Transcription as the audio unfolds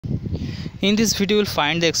In this video, you will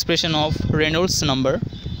find the expression of Reynolds number.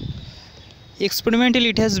 Experimentally,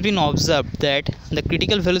 it has been observed that the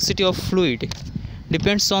critical velocity of fluid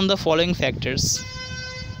depends on the following factors,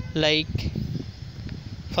 like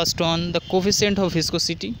first one, the coefficient of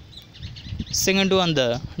viscosity, second one,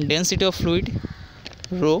 the density of fluid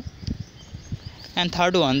rho, and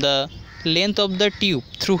third one, the length of the tube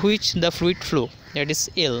through which the fluid flow, that is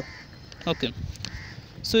L. Okay,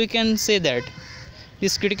 so we can say that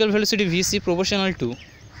this critical velocity Vc proportional to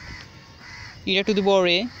eta to the power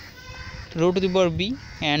a, rho to the power b,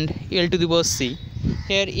 and L to the power c.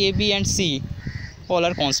 Here a, b and c all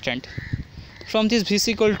are constant. From this Vc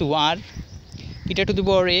equal to r, eta to the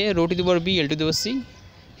power a, rho to the power b, L to the power c.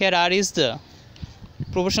 Here r is the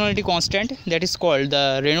proportionality constant, that is called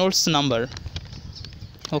the Reynolds number.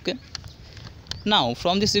 Okay, now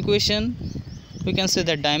from this equation we can say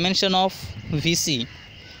that dimension of Vc,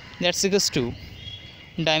 that's equals to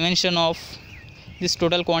dimension of this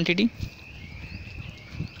total quantity,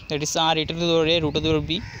 that is r, eta to the power a, rho to the power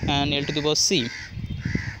b, and L to the power c.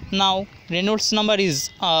 Now Reynolds number is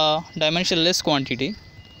a dimensionless quantity,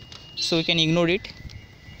 so we can ignore it,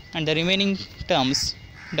 and the remaining terms,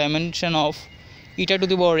 dimension of eta to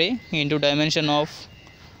the power a into dimension of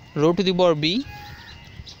rho to the power b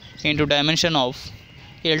into dimension of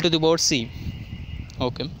L to the power c.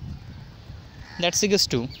 Okay, that's equals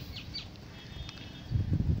to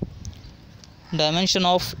dimension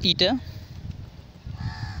of eta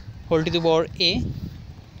whole to the power a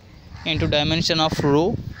into dimension of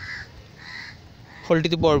rho whole to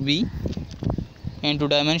the power b into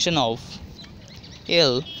dimension of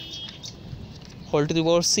L whole to the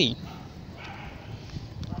power c.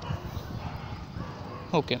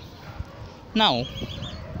 Okay, now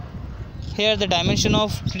here the dimension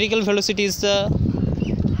of critical velocity is the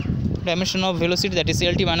dimension of velocity, that is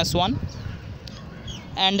Lt minus 1,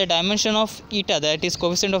 and the dimension of eta, that is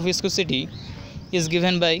coefficient of viscosity, is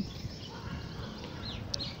given by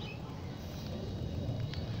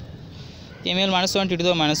ml minus 1 to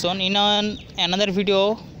the minus 1. In another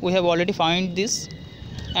video we have already found this,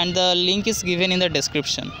 and the link is given in the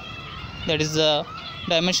description. That is the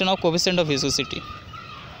dimension of coefficient of viscosity.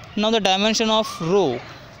 Now the dimension of rho,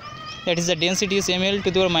 that is the density, is ml to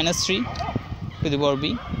the power minus 3 to the power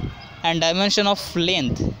b, and dimension of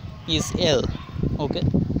length is L. Okay,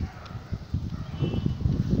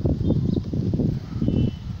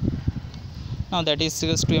 now that is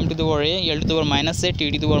equals to m to the power a, L to the power minus a,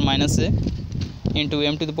 t to the power minus a into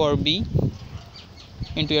m to the power b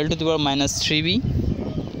into L to the power minus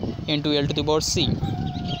 3b into L to the power c.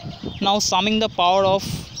 Now summing the power of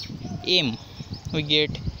m, we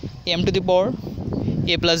get m to the power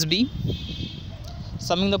a plus b.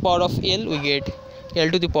 Summing the power of L, we get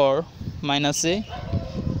L to the power minus a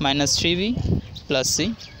minus 3b plus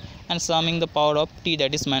c, and summing the power of t,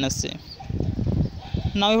 that is minus a.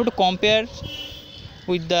 Now we have to compare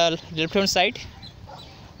with the left hand side.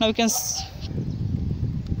 Now we can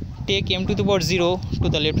take m to the power 0 to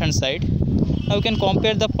the left hand side. Now we can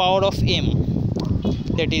compare the power of m,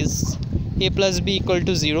 that is a plus b equal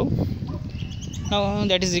to 0. Now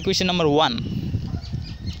that is equation number 1.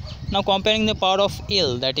 Now comparing the power of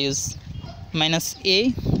L, that is minus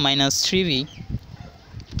a minus 3b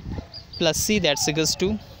plus c, that's equals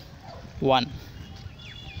to 1.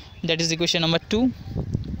 That is equation number 2.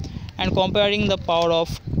 And comparing the power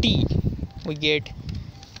of t, we get,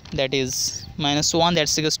 that is minus 1,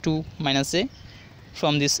 that's equals to minus a.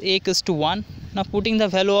 From this a equals to 1. Now putting the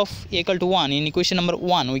value of a equal to 1 in equation number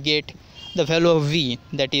 1, we get the value of v,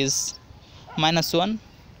 that is minus 1.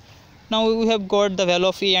 Now we have got the value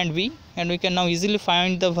of a and b, and we can now easily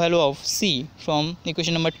find the value of c from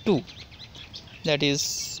equation number 2, that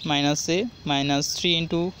is minus a minus 3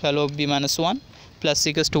 into value of b minus 1 plus c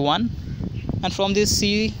equals to 1, and from this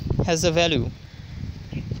c has the value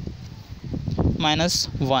minus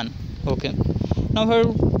 1. Okay, now we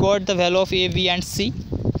have got the value of a, b and c.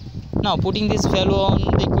 Now putting this value on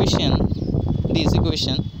the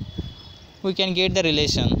equation, we can get the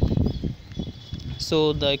relation.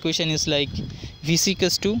 So the equation is like Vc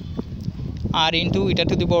equals to r into eta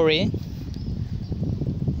to the power a,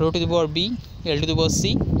 rho to the power b, L to the power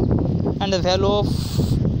c, and the value of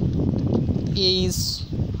a is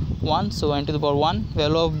 1, so n to the power 1,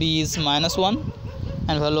 value of b is minus 1,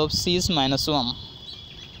 and value of c is minus 1.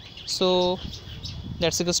 So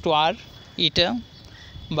that's equals to r eta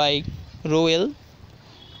by rho L,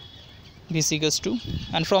 Vc equals to,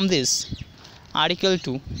 and from this r equal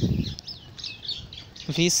to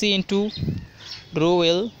Vc into rho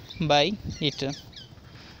L by eta.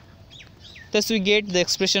 Thus we get the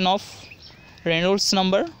expression of Reynolds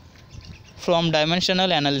number from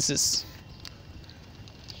dimensional analysis.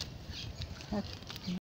 Okay.